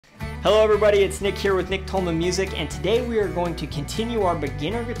Hello everybody, it's Nick here with Nick Tolman Music, and today we are going to continue our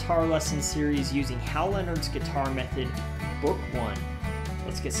beginner guitar lesson series using Hal Leonard's Guitar Method, Book 1.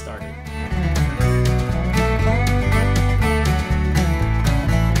 Let's get started.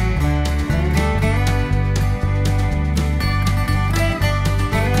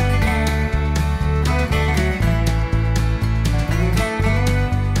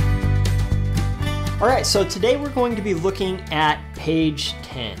 Alright, so today we're going to be looking at page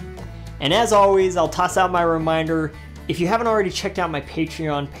 10. And as always, I'll toss out my reminder, if you haven't already checked out my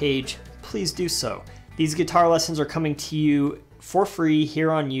Patreon page, please do so. These guitar lessons are coming to you for free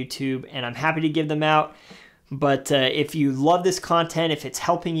here on YouTube, and I'm happy to give them out. But if you love this content, if it's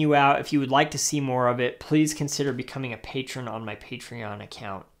helping you out, if you would like to see more of it, please consider becoming a patron on my Patreon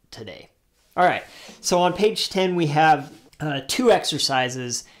account today. Alright, so on page 10 we have two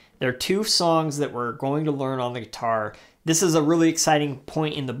exercises. There are two songs that we're going to learn on the guitar. This is a really exciting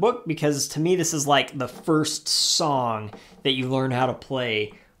point in the book because to me this is like the first song that you learn how to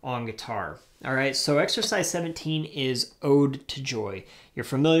play on guitar. All right, so exercise 17 is Ode to Joy. You're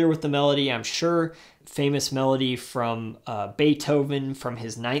familiar with the melody, I'm sure. Famous melody from Beethoven from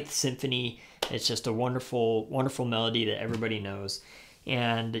his Ninth Symphony. It's just a wonderful, wonderful melody that everybody knows.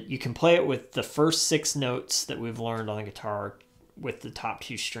 And you can play it with the first 6 notes that we've learned on the guitar with the top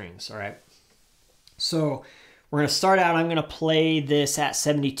 2 strings, all right? So we're going to start out, I'm going to play this at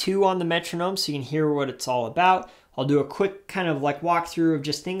 72 on the metronome so you can hear what it's all about. I'll do a quick kind of like walkthrough of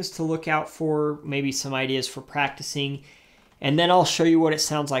just things to look out for, maybe some ideas for practicing, and then I'll show you what it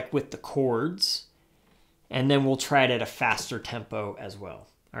sounds like with the chords, and then we'll try it at a faster tempo as well.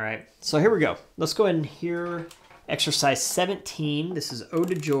 All right, so here we go. Let's go ahead and hear exercise 17. This is Ode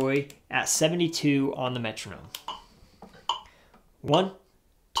to Joy at 72 on the metronome. 1,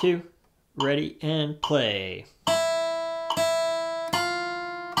 2, ready, and play.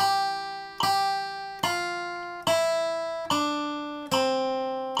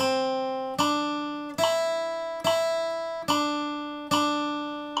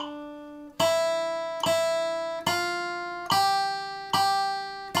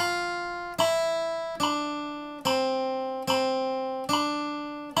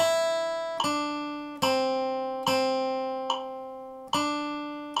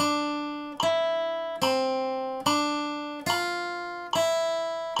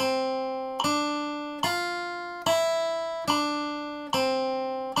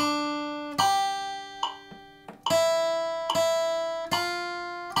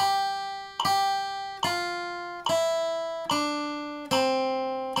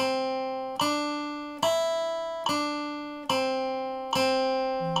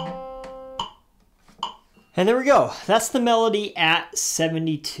 And there we go. That's the melody at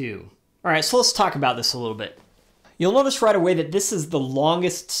 72. All right, so let's talk about this a little bit. You'll notice right away that this is the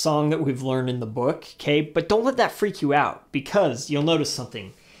longest song that we've learned in the book, okay? But don't let that freak you out because you'll notice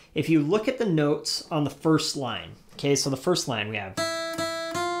something. If you look at the notes on the first line, okay, so the first line we have.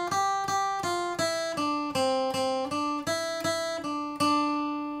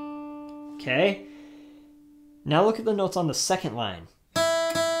 Okay, now look at the notes on the second line.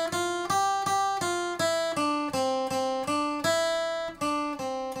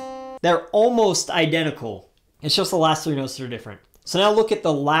 They're almost identical. It's just the last 3 notes that are different. So now look at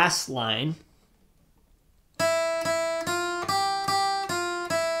the last line.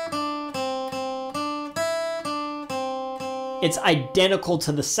 It's identical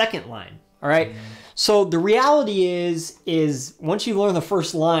to the second line, all right? So the reality is once you learn the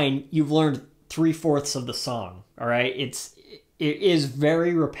first line, you've learned 3/4 of the song, all right? It is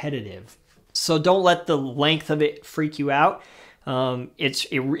very repetitive. So don't let the length of it freak you out.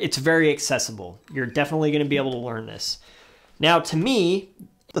 It's very accessible. You're definitely going to be able to learn this. Now, to me,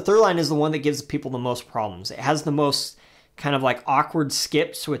 the third line is the one that gives people the most problems. It has the most kind of like awkward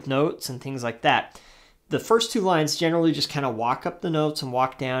skips with notes and things like that. The first 2 lines generally just kind of walk up the notes and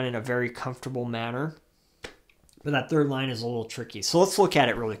walk down in a very comfortable manner. But that third line is a little tricky. So let's look at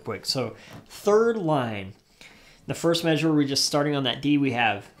it really quick. So third line, the first measure, we're just starting on that D, we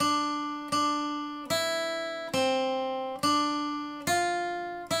have.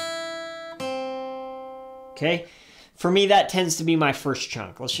 Okay, for me that tends to be my first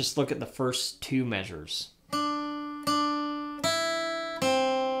chunk. Let's just look at the first 2 measures.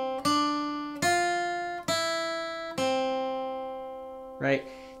 Right?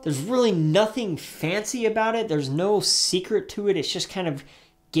 There's really nothing fancy about it. There's no secret to it. It's just kind of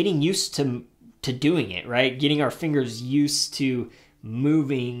getting used to doing it, right? Getting our fingers used to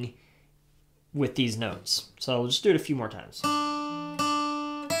moving with these notes. So we'll just do it a few more times.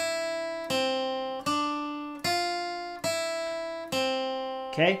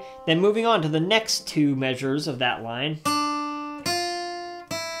 Okay, then moving on to the next two measures of that line,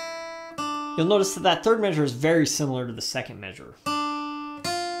 you'll notice that that third measure is very similar to the second measure.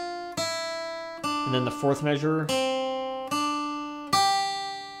 And then the fourth measure.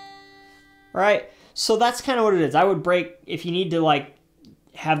 All right, so that's kind of what it is. I would break, if you need to like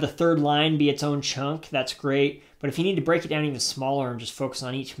have the third line be its own chunk, that's great. But if you need to break it down even smaller and just focus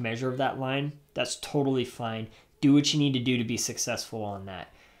on each measure of that line, that's totally fine. Do what you need to do to be successful on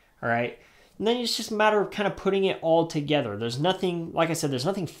that. All right. And then it's just a matter of kind of putting it all together. There's nothing, like I said, there's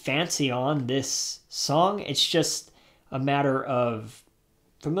nothing fancy on this song. It's just a matter of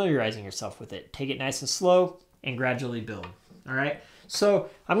familiarizing yourself with it. Take it nice and slow and gradually build. All right. So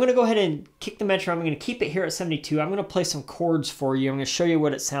I'm going to go ahead and kick the metronome. I'm going to keep it here at 72. I'm going to play some chords for you. I'm going to show you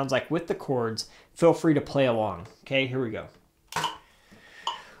what it sounds like with the chords. Feel free to play along. Okay, here we go.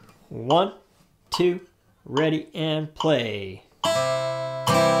 1, 2, ready, and play.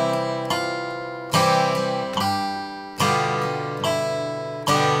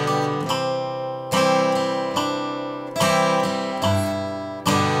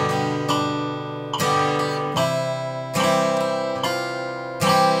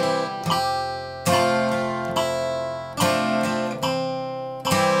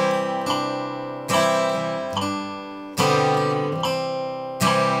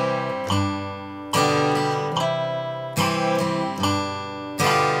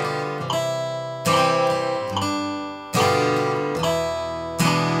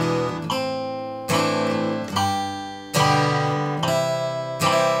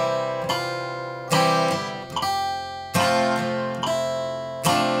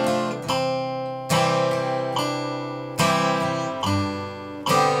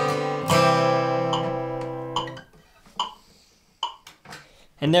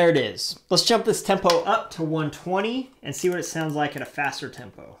 And there it is. Let's jump this tempo up to 120 and see what it sounds like at a faster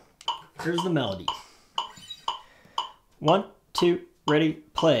tempo. Here's the melody. 1, 2, ready,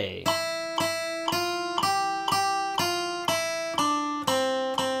 play.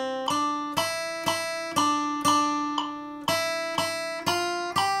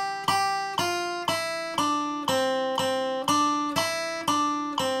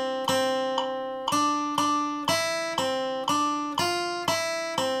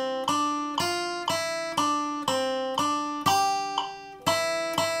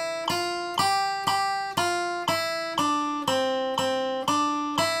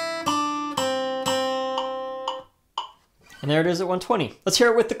 And there it is at 120. Let's hear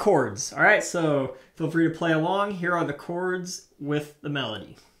it with the chords. All right, so feel free to play along. Here are the chords with the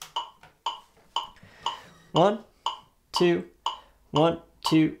melody. 1, 2, 1,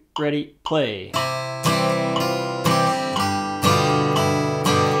 2, ready, play.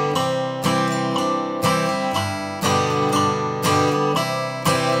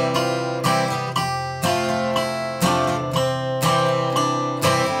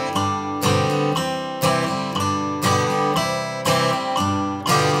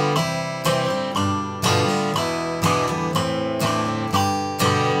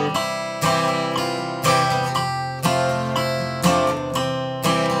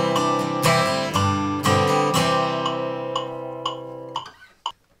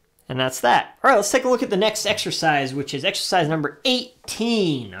 And that's that. All right, let's take a look at the next exercise, which is exercise number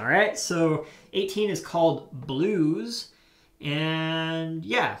 18. All right, so 18 is called blues. And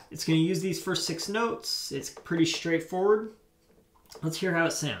yeah, it's going to use these first 6 notes. It's pretty straightforward. Let's hear how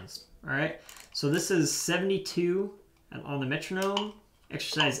it sounds. All right, so this is 72 on the metronome.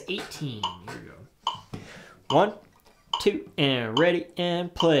 Exercise 18. Here we go. 1, 2, and ready,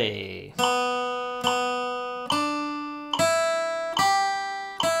 and play.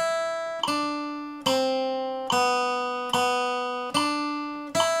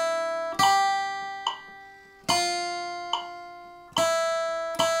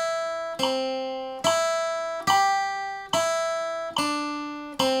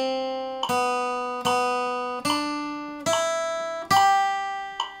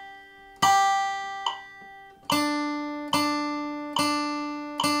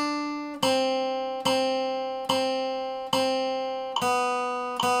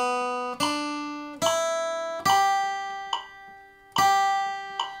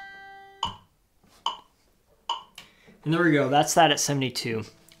 And there we go. That's that at 72.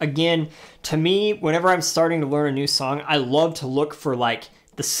 Again, to me, whenever I'm starting to learn a new song, I love to look for like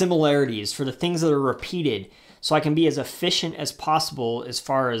the similarities, for the things that are repeated, so I can be as efficient as possible as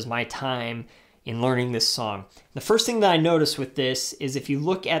far as my time in learning this song. The first thing that I notice with this is if you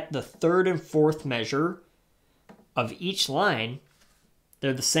look at the 3rd and 4th measure of each line,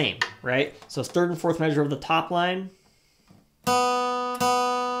 they're the same, right? So 3rd and 4th measure of the top line.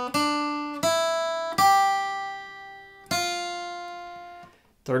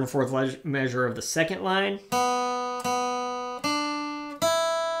 third and fourth measure of the second line.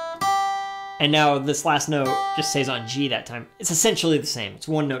 And now this last note just stays on G that time. It's essentially the same. It's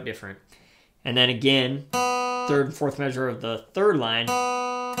one note different. And then again, third and fourth measure of the third line.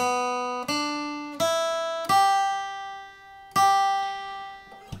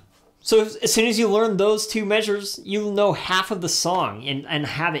 So as soon as you learn those two measures, you'll know half of the song and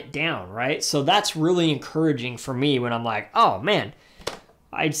have it down, right? So that's really encouraging for me when I'm like, oh man,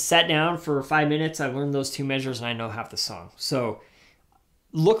 I sat down for 5 minutes, I learned those two measures, and I know half the song. So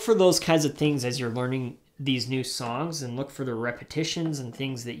look for those kinds of things as you're learning these new songs, and look for the repetitions and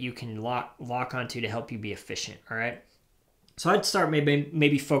things that you can lock onto to help you be efficient, all right? So I'd start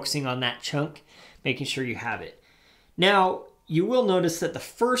maybe focusing on that chunk, making sure you have it. Now, you will notice that the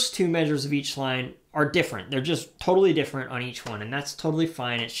first two measures of each line are different. They're just totally different on each one, and that's totally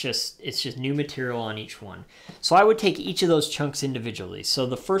fine. It's just new material on each one. So I would take each of those chunks individually. So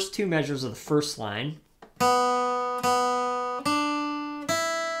the first two measures of the first line.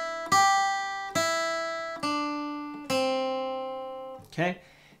 Okay?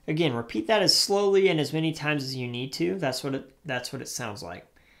 Again, repeat that as slowly and as many times as you need to. That's what it sounds like.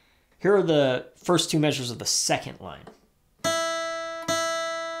 Here are the first two measures of the second line.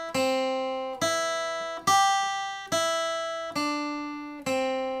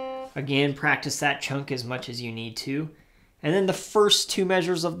 Again, practice that chunk as much as you need to. And then the first two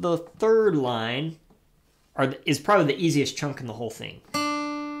measures of the third line is probably the easiest chunk in the whole thing.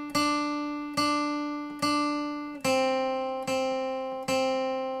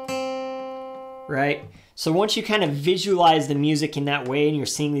 Right? So once you kind of visualize the music in that way and you're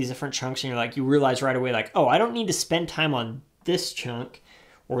seeing these different chunks and you realize right away like, oh, I don't need to spend time on this chunk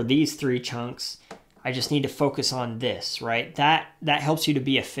or these three chunks. I just need to focus on this, right? That helps you to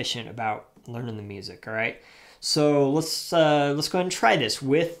be efficient about learning the music, all right? So let's go ahead and try this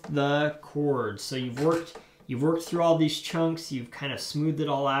with the chords. So you've worked through all these chunks, you've kind of smoothed it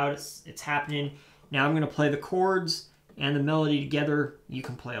all out, it's happening. Now I'm gonna play the chords and the melody together. You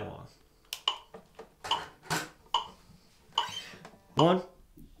can play along. 1,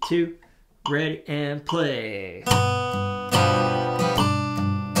 2, ready and play.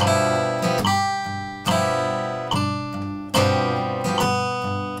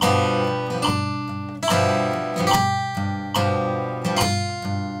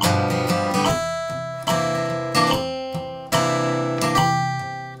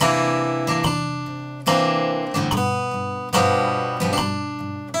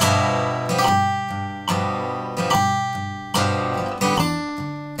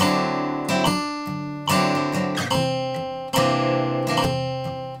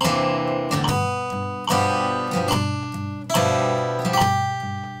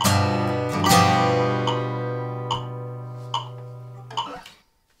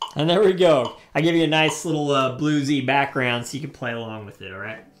 And there we go. I give you a nice little bluesy background so you can play along with it, all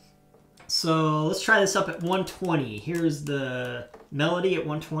right? So let's try this up at 120. Here's the melody at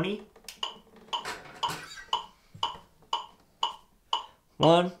 120.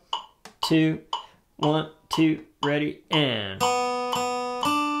 1, 2, 1, 2, ready, and...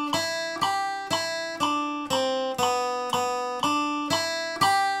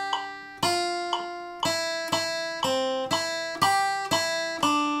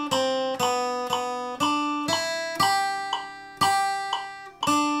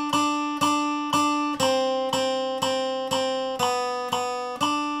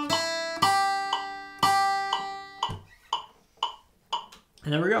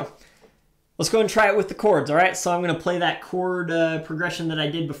 And there we go. Let's go and try it with the chords, all right? So I'm going to play that chord progression that I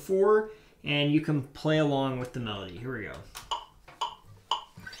did before, and you can play along with the melody. Here we go.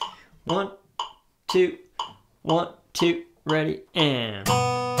 1, 2, 1, 2, ready, and...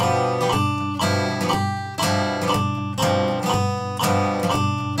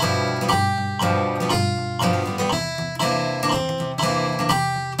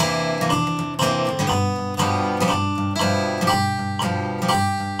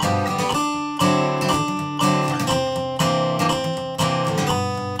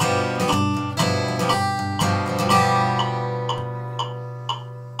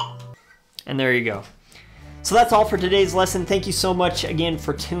 And there you go. So that's all for today's lesson. Thank you so much again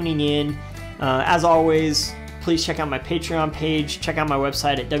for tuning in. As always, please check out my Patreon page. Check out my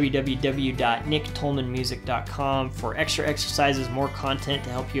website at www.nicktolmanmusic.com for extra exercises, more content to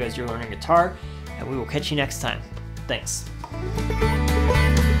help you as you're learning guitar. And we will catch you next time. Thanks.